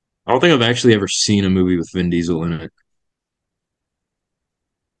 I don't think I've actually ever seen a movie with Vin Diesel in it.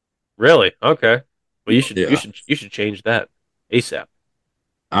 Really? Okay. Well, you should you Yeah. should you should change that ASAP.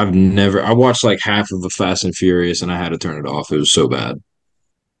 I watched like half of the Fast and Furious and I had to turn it off. It was so bad.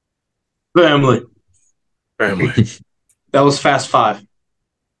 Family. Family. That was Fast Five.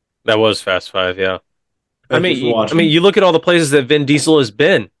 That was Fast Five, yeah. I Thank you mean, for you watching. look at all the places that Vin Diesel has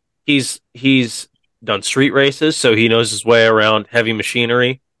been. He's done street races, so he knows his way around heavy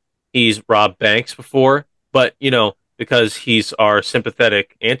machinery. He's robbed banks before, but because he's our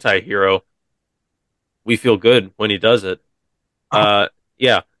sympathetic anti-hero, we feel good when he does it. Uh,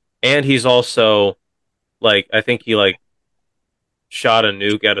 yeah, and he's also like I think he like shot a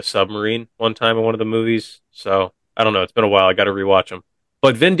nuke at a submarine one time in one of the movies. So I don't know. It's been a while. I got to rewatch him.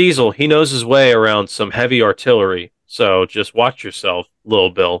 But Vin Diesel, he knows his way around some heavy artillery. So just watch yourself,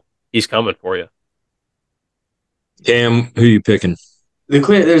 Lil Bill. He's coming for you. Cam, who you picking?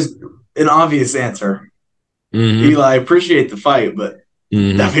 There's an obvious answer. Hmm. Eli, I appreciate the fight, but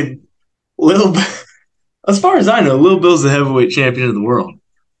Hmm. I mean, Little Bill, as far as I know, Little Bill's the heavyweight champion of the world.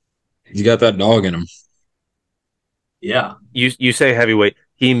 He's got that dog in him. Yeah. You say heavyweight.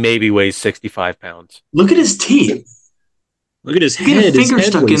 He maybe weighs 65 pounds. Look at his teeth. Look at his Get a head. His finger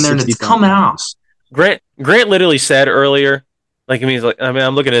head stuck in weighs there and it's 65 coming out. pounds. Grant literally said earlier, like I mean, he's like, I mean,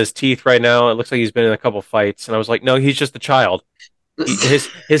 I'm looking at his teeth right now. It looks like he's been in a couple fights, and I was like, no, he's just a child.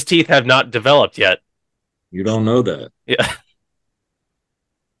 His teeth have not developed yet. You don't know that. Yeah.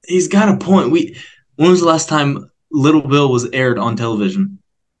 He's got a point. When was the last time Little Bill was aired on television?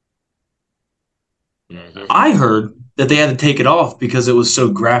 Hmm. I heard that they had to take it off because it was so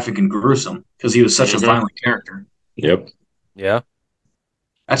graphic and gruesome because he was such a Hmm. violent character. Yep. Yeah.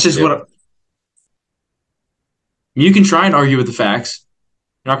 That's just Yep. you can try and argue with the facts.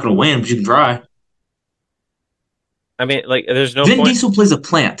 You're not going to win, but you can try. I mean, like, there's no Vin point. Diesel plays a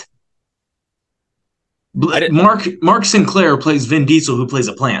plant. I did, Mark Sinclair plays Vin Diesel, who plays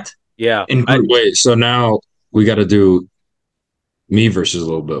a plant yeah. in Groot. Wait, so now we got to do me versus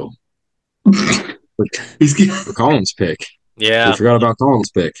Lil Bill. He's For Colin's pick. Yeah. We forgot about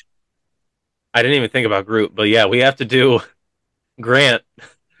Colin's pick. I didn't even think about Groot, but yeah, we have to do Grant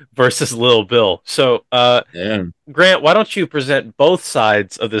versus Lil Bill. So, Yeah. Grant, why don't you present both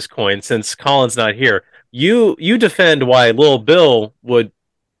sides of this coin since Colin's not here? You defend why Lil Bill would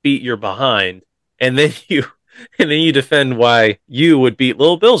beat your behind, and then you defend why you would beat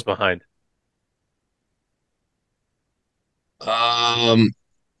Lil Bill's behind.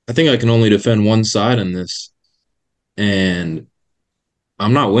 I think I can only defend one side in this, and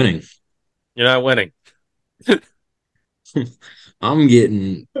I'm not winning. You're not winning. I'm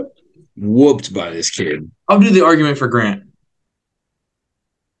getting whooped by this kid. I'll do the argument for Grant.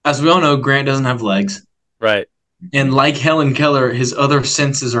 As we all know, Grant doesn't have legs. Right. And like Helen Keller, his other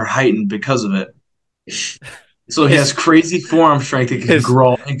senses are heightened because of it. So he has crazy forearm strength and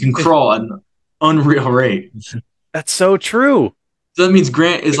can crawl at an unreal rate. That's so true. So that means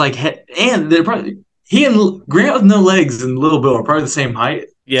Grant is like, and they're probably he and Grant with no legs and Little Bill are probably the same height.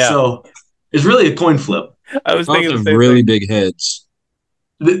 Yeah. So it's really a coin flip. I was thinking the Both same have really thing. big heads.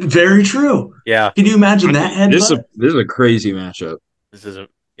 Very true. Yeah. Can you imagine that head? This is a crazy matchup. This isn't.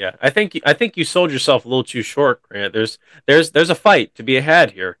 Yeah. I think you sold yourself a little too short, Grant. There's a fight to be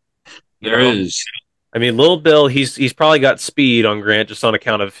had here. There is. I mean, Little Bill, he's probably got speed on Grant just on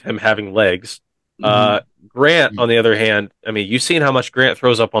account of him having legs. Grant, on the other hand, I mean, you've seen how much Grant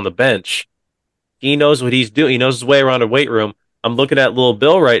throws up on the bench. He knows what he's doing. He knows his way around a weight room. I'm looking at Little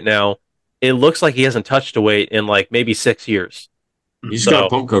Bill right now. It looks like he hasn't touched a weight in like maybe 6 years. He's got a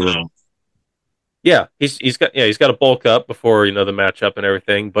pump cover on. Yeah, he's got to bulk up before the matchup and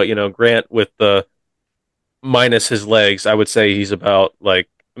everything. But Grant with the minus his legs, I would say he's about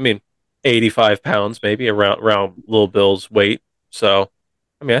 85 pounds maybe around Little Bill's weight. So,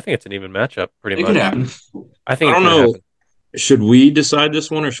 I mean, I think it's an even matchup pretty It much. could happen. I think I don't it could know. happen. Should we decide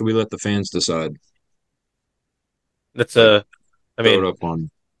this one or should we let the fans decide? That's a. I Throw mean, it up on.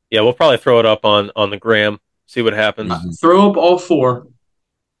 yeah, we'll probably throw it up on the gram, see what happens. Throw up all four,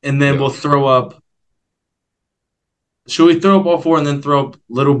 and then we'll throw up. Should we throw up all four and then throw up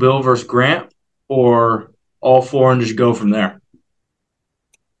Little Bill versus Grant, or all four and just go from there?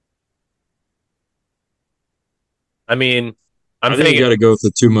 I mean, I think thinking you got to go with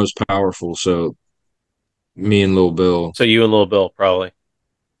the two most powerful. So me and Lil Bill. so. You and Little Bill probably.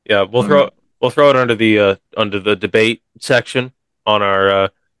 Yeah, we'll throw it under the debate section on our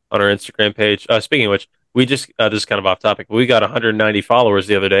Instagram page. Speaking of which, we just this is kind of off topic. But we got 190 followers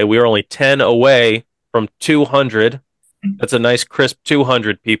the other day. We were only 10 away from 200. That's a nice crisp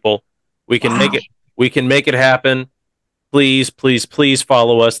 200 people. We can make it. We can make it happen. Please, please, please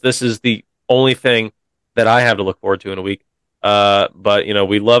follow us. This is the only thing that I have to look forward to in a week. But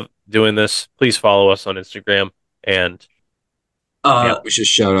we love doing this. Please follow us on Instagram and. We should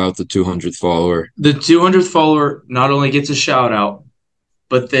shout out the 200th follower. The 200th follower not only gets a shout out,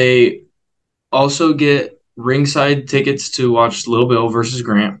 but they also get ringside tickets to watch Little Bill versus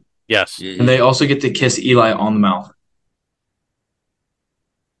Grant. Yes. And they also get to kiss Eli on the mouth.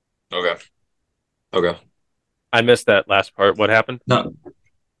 Okay. I missed that last part. What happened? No,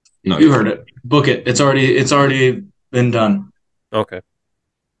 No, you heard it. Book it. It's already been done. Okay.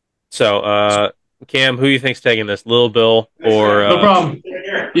 So, Cam, who do you think's taking this? Lil Bill or No problem.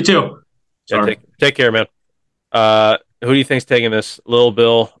 You too. yeah, Sorry. take care, man. Who do you think's taking this? Lil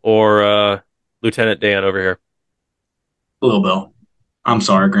Bill or Lieutenant Dan over here? Little Bill. I'm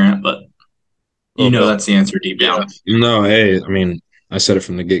sorry, Grant, but you Little know Bill. that's the answer deep down. No, hey, I mean, I said it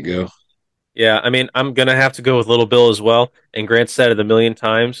from the get go. Yeah, I mean, I'm gonna have to go with Little Bill as well. And Grant said it a million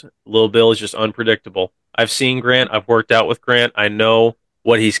times. Lil Bill is just unpredictable. I've seen Grant. I've worked out with Grant. I know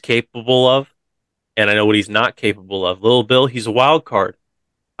what he's capable of, and I know what he's not capable of. Lil Bill, he's a wild card.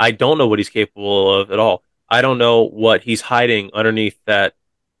 I don't know what he's capable of at all. I don't know what he's hiding underneath that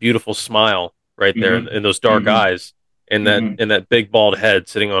beautiful smile right there in those dark eyes and that big bald head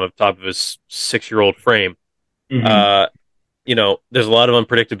sitting on the top of his 6-year-old frame. There's a lot of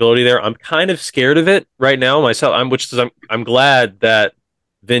unpredictability there. I'm kind of scared of it right now myself. I'm glad that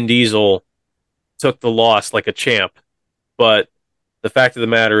Vin Diesel took the loss like a champ. But the fact of the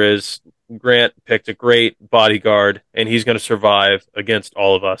matter is, Grant picked a great bodyguard, and he's going to survive against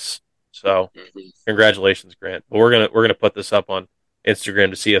all of us. So, congratulations, Grant. But we're gonna put this up on Instagram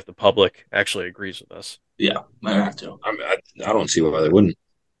to see if the public actually agrees with us. Yeah, I have to. I don't see why they wouldn't.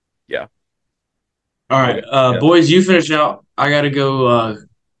 Yeah. All right, boys, you finish out. I got to go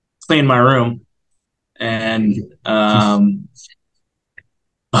clean my room. And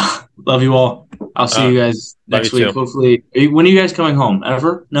love you all. I'll see you guys next week. too. Hopefully, when are you guys coming home?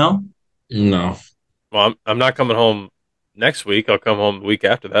 Ever? No. No, Well, I'm not coming home next week. I'll come home the week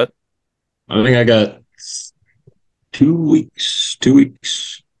after that. I think I got 2 weeks. 2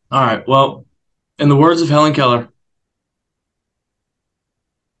 weeks. All right. Well, in the words of Helen Keller.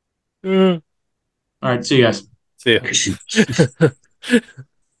 All right. See you guys. See you.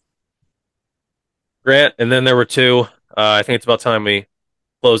 Grant, and then there were two. I think it's about time we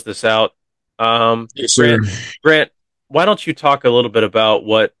close this out. Yes, sir. Grant, why don't you talk a little bit about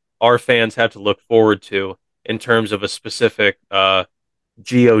what our fans have to look forward to in terms of a specific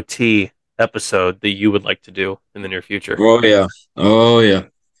GOT episode that you would like to do in the near future? Oh yeah.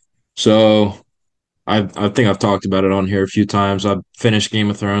 So I think I've talked about it on here a few times. I finished Game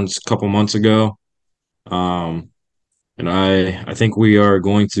of Thrones a couple months ago. Um, and I think we are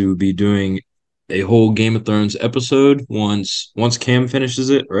going to be doing a whole Game of Thrones episode once Cam finishes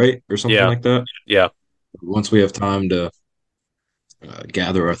it, right? Or something Yeah, like that. yeah, Once we have time to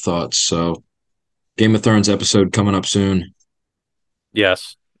gather our thoughts. So Game of Thrones episode coming up soon.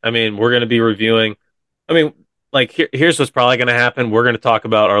 yes. I mean, we're going to be reviewing. I mean, like here's what's probably going to happen. We're going to talk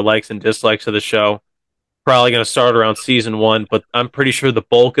about our likes and dislikes of the show. Probably going to start around season one, but I'm pretty sure the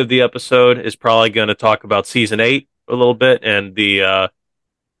bulk of the episode is probably going to talk about season eight a little bit and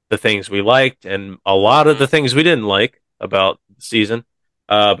the things we liked and a lot of the things we didn't like about the season.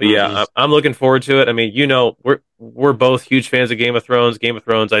 But yeah, Mhm. I'm looking forward to it. I mean, we're both huge fans of Game of Thrones. Game of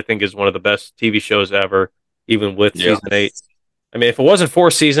Thrones, I think, is one of the best TV shows ever, even with Yeah, season eight. I mean, if it wasn't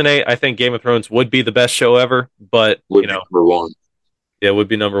for season eight, I think Game of Thrones would be the best show ever. But would be number one. yeah, it would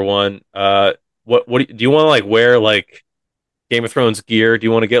be number one. What do you want to like wear like Game of Thrones gear? Do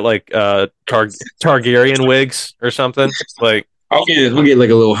you want to get like Targaryen wigs or something? Like We'll get like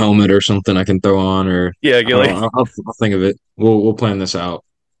a little helmet or something I can throw on, or yeah, I get don't like know. I'll think of it. We'll plan this out.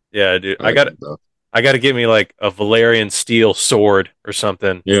 yeah, dude. I like that though. I got to get me like a Valerian steel sword or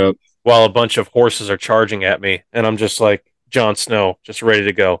something Yeah, while a bunch of horses are charging at me, and I'm just like Jon Snow, just ready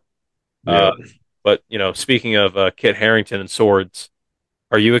to go. yeah. Uh, but speaking of Kit Harington and swords,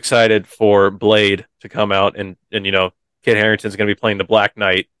 are you excited for Blade to come out and Kit Harington's going to be playing the Black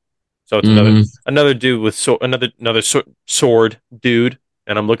Knight, so it's hmm another dude with sword dude,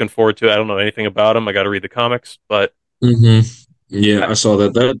 and I'm looking forward to it. I don't know anything about him. I got to read the comics, but hmm Yeah, I, I saw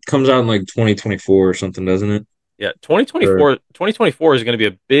that. That comes out in like 2024 or something, doesn't it? yeah, Or 2024 is going to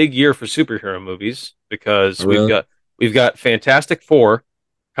be a big year for superhero movies because oh, really? we've got Fantastic Four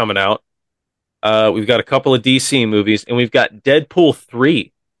coming out. We've got a couple of DC movies, and we've got Deadpool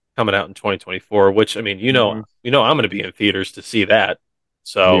 3 coming out in 2024. Which I mean, Mhm. I'm going to be in theaters to see that.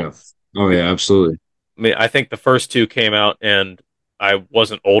 So Yeah. Oh yeah, absolutely. I mean, I think the first two came out, and I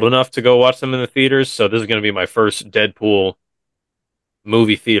wasn't old enough to go watch them in the theaters. So this is going to be my first Deadpool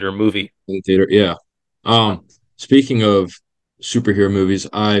movie theater movie. In the theater. Yeah. Speaking of superhero movies,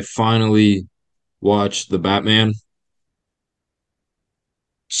 I finally watched The Batman.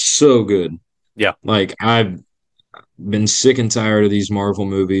 So good. Yeah, Like I've been sick and tired of these Marvel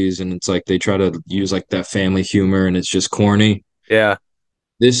movies, and it's like they try to use like that family humor, and it's just corny. yeah,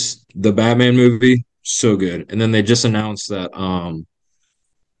 The Batman movie, so good. And then they just announced that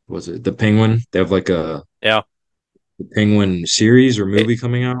was it the Penguin? They have like a yeah. Penguin series or It, movie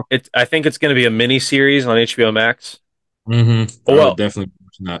coming out. I think it's going to be a mini series on HBO Max. Oh, I would well, definitely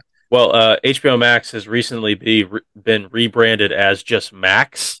watch that. HBO Max has recently been rebranded as just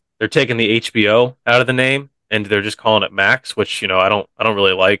Max. They're taking the HBO out of the name and they're just calling it Max, which I don't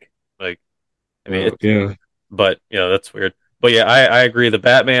really like. Like, I mean, Yeah, but that's weird. But yeah, I agree. The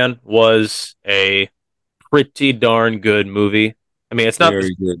Batman was a pretty darn good movie. I mean,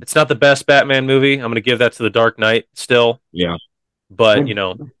 very good. it's not the best Batman movie. I'm going to give that to The Dark Knight still, Yeah, but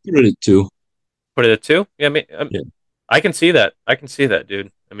I'd give it too. put it at two. Yeah, I mean, Yeah. I can see that. I can see that,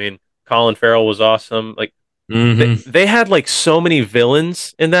 dude. I mean, Colin Farrell was awesome. Like hmm they had like so many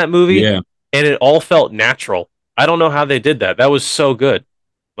villains in that movie, Yeah, and it all felt natural. I don't know how they did that. That was so good.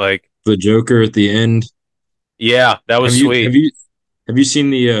 Like, the Joker at the end. yeah, that Have was you sweet. have you have you seen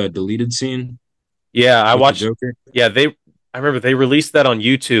the deleted scene Yeah, I with the watched. Joker? Yeah, I remember they released that on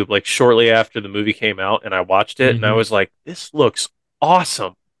YouTube like shortly after the movie came out, and I watched it, and I hmm was like, this looks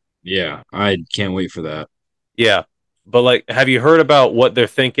awesome. Yeah, I can't wait for that. Yeah, but like, have you heard about what they're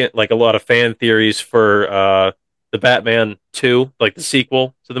thinking? Like a lot of fan theories for the Batman 2, like the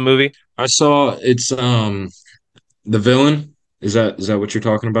sequel to the movie. I saw it's the villain. Is that what you're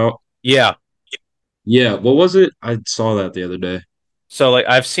talking about? Yeah. Yeah, what was it? I saw that the other day. So like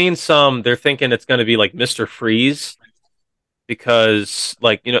I've seen some they're thinking it's going to be like Mr. Freeze because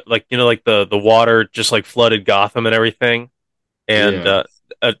like the water just like flooded Gotham and everything and Yeah,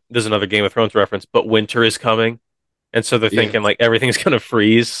 there's another Game of Thrones reference but winter is coming and so they're yeah. thinking like everything's going to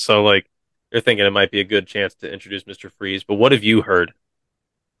freeze so like they're thinking it might be a good chance to introduce Mr. Freeze. But what have you heard?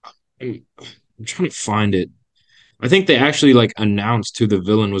 I'm trying to find it. I think they actually like announced who the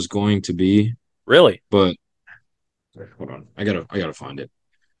villain was going to be, Really? but hold on. I gotta find it.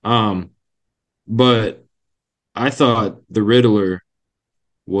 Um, but I thought the Riddler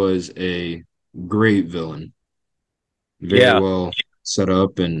was a great villain. Very Yeah, well set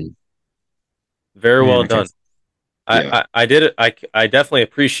up and very man, well I can't done. yeah. I did it. I definitely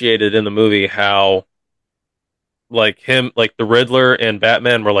appreciated in the movie how like the Riddler and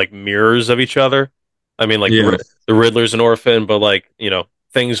Batman were like mirrors of each other. I mean, like Yeah. the Riddler's an orphan, but like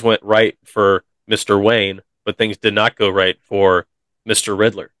things went right for Mr. Wayne, but things did not go right for Mr.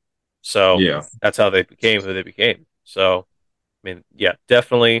 Riddler. So Yeah. that's how they became who they became. So, I mean, yeah,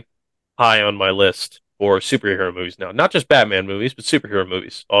 definitely high on my list for superhero movies now. Not just Batman movies, but superhero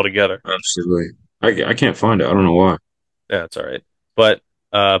movies altogether. Absolutely. I can't find it. I don't know why. Yeah, that's all right. But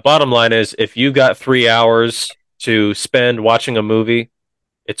bottom line is, if you got 3 hours to spend watching a movie,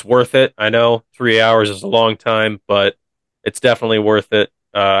 it's worth it. I know 3 hours is a long time, but it's definitely worth it.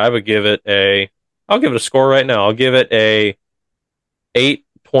 I would give it I'll give it a score right now. I'll give it a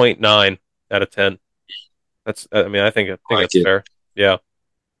 8.9 out of 10. I mean, I think Like that's it. fair. Yeah.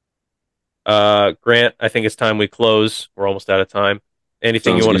 Grant, I think it's time we close. We're almost out of time. Sounds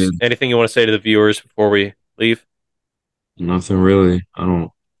good. Anything you want to say to the viewers before we leave? Nothing really. I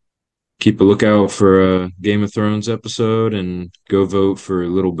don't keep a lookout for a Game of Thrones episode and go vote for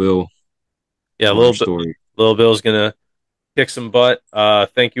Little Bill Yeah, on our story. Little Bill's gonna kick some butt.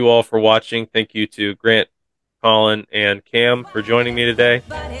 Thank you all for watching. Thank you to Grant, Colin, and Cam for joining me today.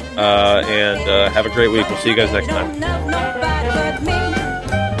 And have a great week. We'll see you guys next time. Nobody